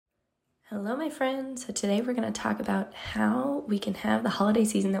Hello, my friends. So today we're going to talk about how we can have the holiday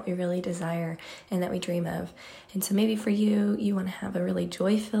season that we really desire and that we dream of. And so maybe for you, you want to have a really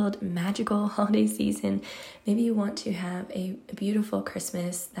joy-filled, magical holiday season. Maybe you want to have a beautiful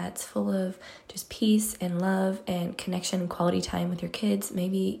Christmas that's full of just peace and love and connection and quality time with your kids.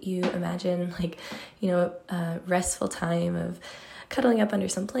 Maybe you imagine a restful time of cuddling up under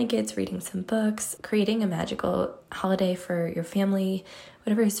some blankets, reading some books, creating a magical holiday for your family.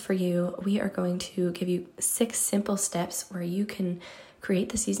 Whatever is for you, we are going to give you 6 simple steps where you can create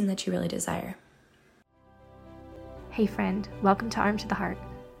the season that you really desire. Hey friend, welcome to Arm to the Heart.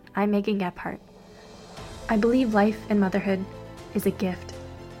 I'm Megan Gephardt. I believe life and motherhood is a gift.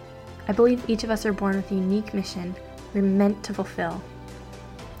 I believe each of us are born with a unique mission we're meant to fulfill.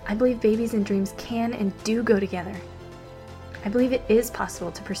 I believe babies and dreams can and do go together. I believe it is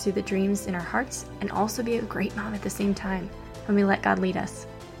possible to pursue the dreams in our hearts and also be a great mom at the same time when we let God lead us.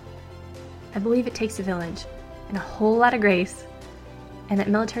 I believe it takes a village and a whole lot of grace, and that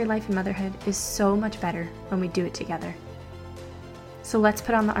military life and motherhood is so much better when we do it together. So let's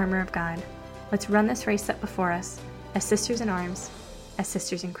put on the armor of God. Let's run this race set before us as sisters in arms, as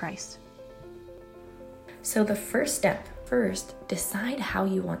sisters in Christ. So the first step, decide how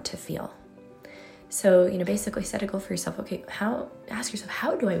you want to feel. So, basically set a goal for yourself. Okay, ask yourself,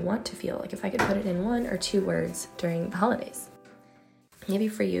 how do I want to feel? Like if I could put it in 1 or 2 words during the holidays. Maybe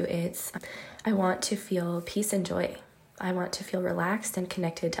for you, it's, I want to feel peace and joy. I want to feel relaxed and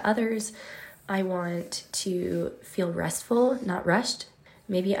connected to others. I want to feel restful, not rushed.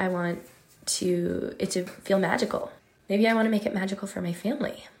 Maybe I want it to feel magical. Maybe I want to make it magical for my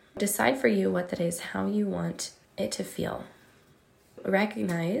family. Decide for you what that is, how you want it to feel.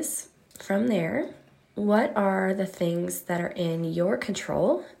 Recognize from there, what are the things that are in your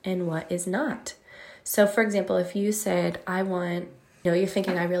control and what is not? So for example, if you said, you're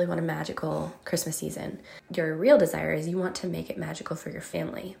thinking, I really want a magical Christmas season. Your real desire is you want to make it magical for your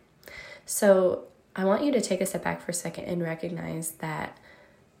family. So I want you to take a step back for a second and recognize that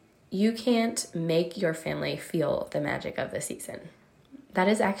you can't make your family feel the magic of the season. That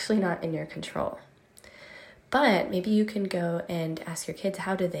is actually not in your control. But maybe you can go and ask your kids,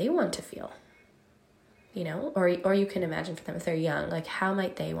 how do they want to feel? Or you can imagine for them if they're young, like how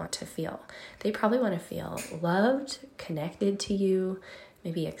might they want to feel? They probably want to feel loved, connected to you,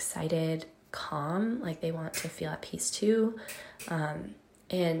 maybe excited, calm, like they want to feel at peace too.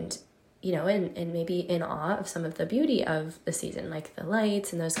 And maybe in awe of some of the beauty of the season, like the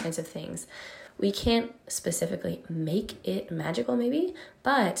lights and those kinds of things. We can't specifically make it magical maybe,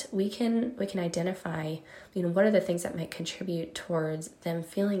 but we can identify, what are the things that might contribute towards them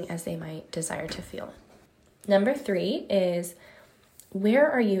feeling as they might desire to feel. Number 3 is, where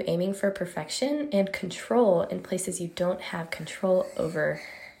are you aiming for perfection and control in places you don't have control over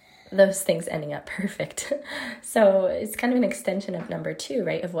those things ending up perfect? So it's kind of an extension of number 2,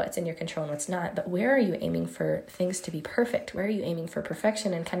 right? Of what's in your control and what's not. But where are you aiming for things to be perfect? Where are you aiming for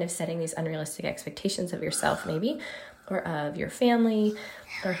perfection and kind of setting these unrealistic expectations of yourself maybe, or of your family,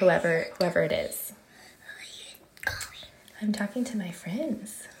 or whoever it is? I'm talking to my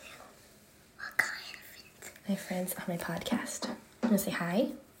friends. What kind of friends? My friends on my podcast. You want to say hi?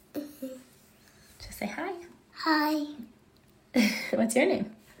 Mm-hmm. Just say hi. Hi. What's your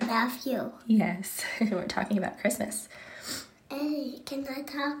name? Matthew. Yes, we're talking about Christmas. Hey, can I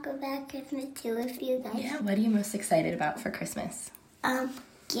talk about Christmas too with you guys? Yeah, what are you most excited about for Christmas?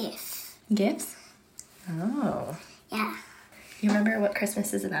 Gifts. Gifts? Oh. Yeah. You remember what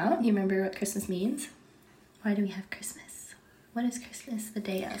Christmas is about? You remember what Christmas means? Why do we have Christmas? What is Christmas the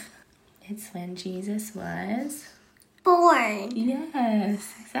day of? It's when Jesus was born.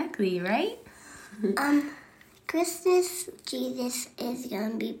 Yes, exactly, right? Christmas, Jesus is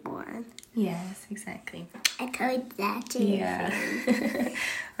gonna be born. Yes, exactly. I told that to Yeah.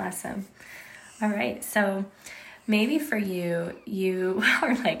 Awesome. All right, so maybe for you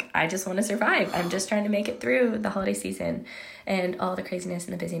are like, I just want to survive. I'm just trying to make it through the holiday season and all the craziness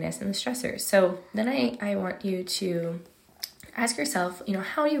and the busyness and the stressors. So then I want you to ask yourself,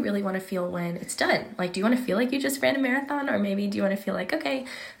 how you really want to feel when it's done. Like, do you want to feel like you just ran a marathon? Or maybe do you want to feel like, okay,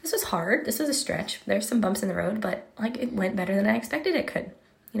 this was hard. This was a stretch. There's some bumps in the road, but like it went better than I expected it could.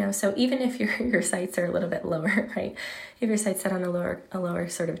 So even if your sights are a little bit lower, right? If your sights set on a lower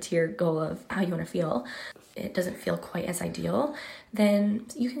sort of tier goal of how you want to feel, it doesn't feel quite as ideal, then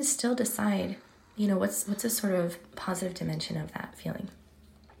you can still decide, what's a sort of positive dimension of that feeling.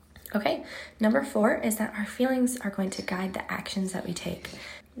 Okay, number 4 is that our feelings are going to guide the actions that we take.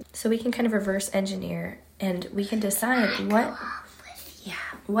 So we can kind of reverse engineer and we can decide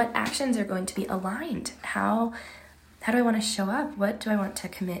what actions are going to be aligned, how How do I want to show up? What do I want to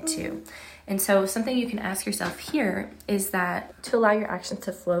commit to? And so something you can ask yourself here is that to allow your actions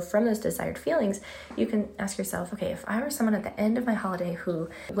to flow from those desired feelings, you can ask yourself, okay, if I were someone at the end of my holiday who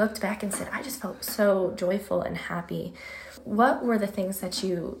looked back and said, I just felt so joyful and happy, what were the things that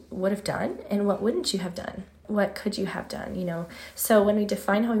you would have done and what wouldn't you have done? What could you have done, So when we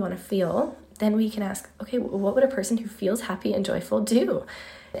define how we want to feel, then we can ask, okay, what would a person who feels happy and joyful do?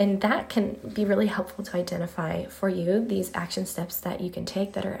 And that can be really helpful to identify for you these action steps that you can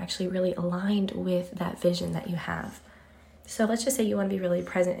take that are actually really aligned with that vision that you have. So let's just say you want to be really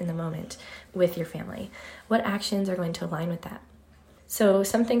present in the moment with your family. What actions are going to align with that? So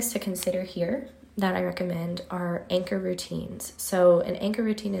some things to consider here that I recommend are anchor routines. So an anchor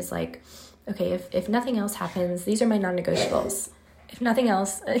routine is like, okay, if nothing else happens, these are my non-negotiables. If nothing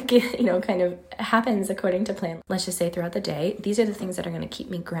else, kind of happens according to plan, let's just say throughout the day, these are the things that are going to keep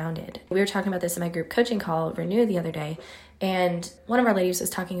me grounded. We were talking about this in my group coaching call, Renew, the other day, and one of our ladies was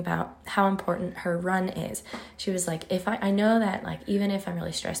talking about how important her run is. She was like, if I know that, like, even if I'm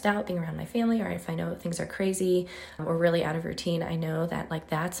really stressed out being around my family, or if I know things are crazy or really out of routine, I know that, like,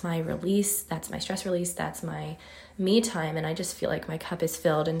 that's my release, that's my stress release, that's my me time, and I just feel like my cup is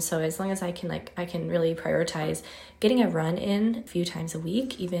filled. And so as long as I can really prioritize getting a run in a few times a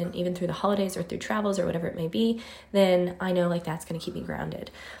week, even through the holidays or through travels or whatever it may be, then I know like that's going to keep me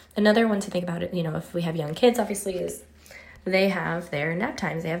grounded. Another one to think about it, if we have young kids, obviously, is they have their nap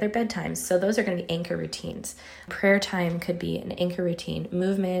times, they have their bedtimes. So those are going to be anchor routines. Prayer time could be an anchor routine.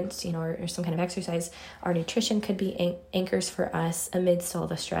 Movement, or some kind of exercise. Our nutrition could be anchors for us amidst all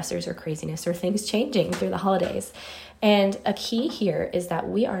the stressors or craziness or things changing through the holidays. And a key here is that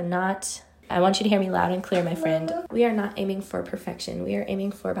we are not, I want you to hear me loud and clear, my friend. We are not aiming for perfection. We are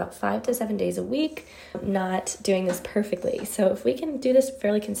aiming for about 5 to 7 days a week, not doing this perfectly. So if we can do this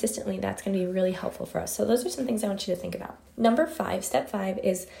fairly consistently, that's going to be really helpful for us. So those are some things I want you to think about. Step 5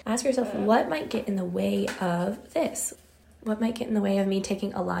 is ask yourself, what might get in the way of this? What might get in the way of me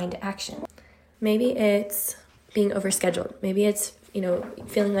taking aligned action? Maybe it's being overscheduled. Maybe it's,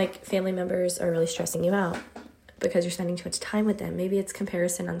 feeling like family members are really stressing you out because you're spending too much time with them. Maybe it's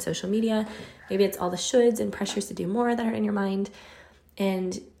comparison on social media. Maybe it's all the shoulds and pressures to do more that are in your mind,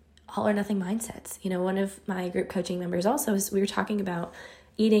 and all or nothing mindsets. One of my group coaching members also we were talking about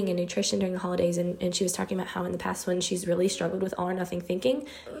eating and nutrition during the holidays, and she was talking about how in the past when she's really struggled with all or nothing thinking,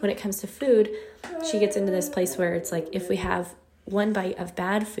 when it comes to food, she gets into this place where it's like, if we have one bite of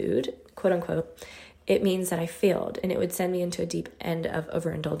bad food, quote unquote, it means that I failed, and it would send me into a deep end of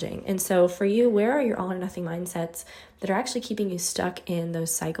overindulging. And so for you, where are your all or nothing mindsets that are actually keeping you stuck in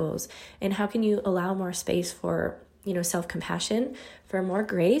those cycles? And how can you allow more space for, self-compassion, for more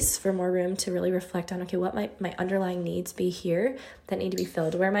grace, for more room to really reflect on, okay, what might my underlying needs be here that need to be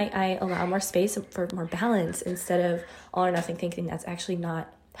filled? Where might I allow more space for more balance instead of all or nothing thinking that's actually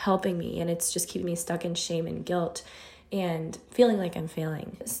not helping me, and it's just keeping me stuck in shame and guilt and feeling like I'm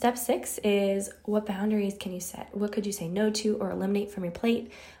failing? Step 6 is, what boundaries can you set? What could you say no to or eliminate from your plate?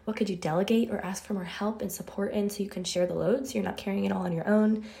 What could you delegate or ask for more help and support in so you can share the load so you're not carrying it all on your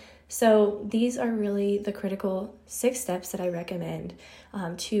own? So these are really the critical 6 steps that I recommend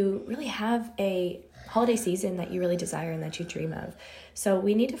to really have a holiday season that you really desire and that you dream of. So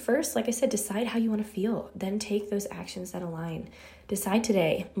we need to first, like I said, decide how you want to feel, then take those actions that align. Decide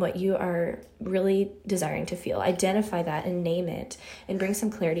today what you are really desiring to feel. Identify that and name it and bring some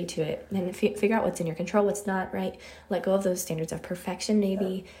clarity to it, and figure out what's in your control, what's not, right? Let go of those standards of perfection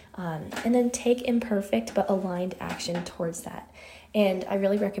maybe, and then take imperfect but aligned action towards that. And I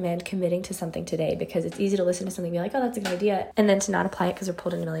really recommend committing to something today, because it's easy to listen to something and be like, oh, that's a good idea, and then to not apply it because we're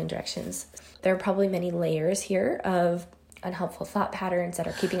pulled in a million directions. There are probably many layers here of unhelpful thought patterns that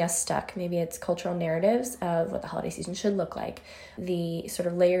are keeping us stuck. Maybe it's cultural narratives of what the holiday season should look like, the sort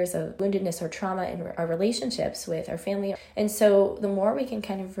of layers of woundedness or trauma in our relationships with our family. And so the more we can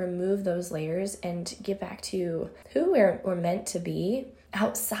kind of remove those layers and get back to who we're meant to be,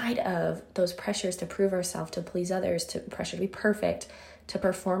 outside of those pressures to prove ourselves, to please others, to pressure to be perfect, to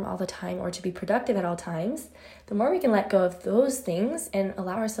perform all the time, or to be productive at all times, the more we can let go of those things and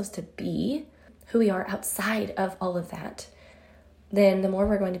allow ourselves to be who we are outside of all of that, then the more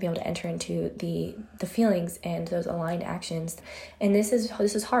we're going to be able to enter into the feelings and those aligned actions. And this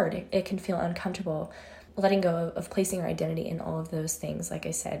is hard. It can feel uncomfortable, letting go of placing our identity in all of those things, like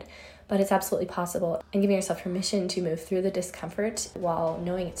I said. But it's absolutely possible, and giving yourself permission to move through the discomfort while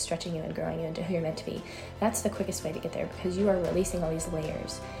knowing it's stretching you and growing you into who you're meant to be. That's the quickest way to get there, because you are releasing all these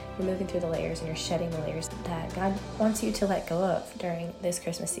layers. You're moving through the layers and you're shedding the layers that God wants you to let go of during this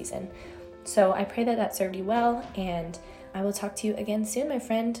Christmas season. So I pray that served you well, and I will talk to you again soon, my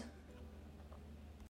friend.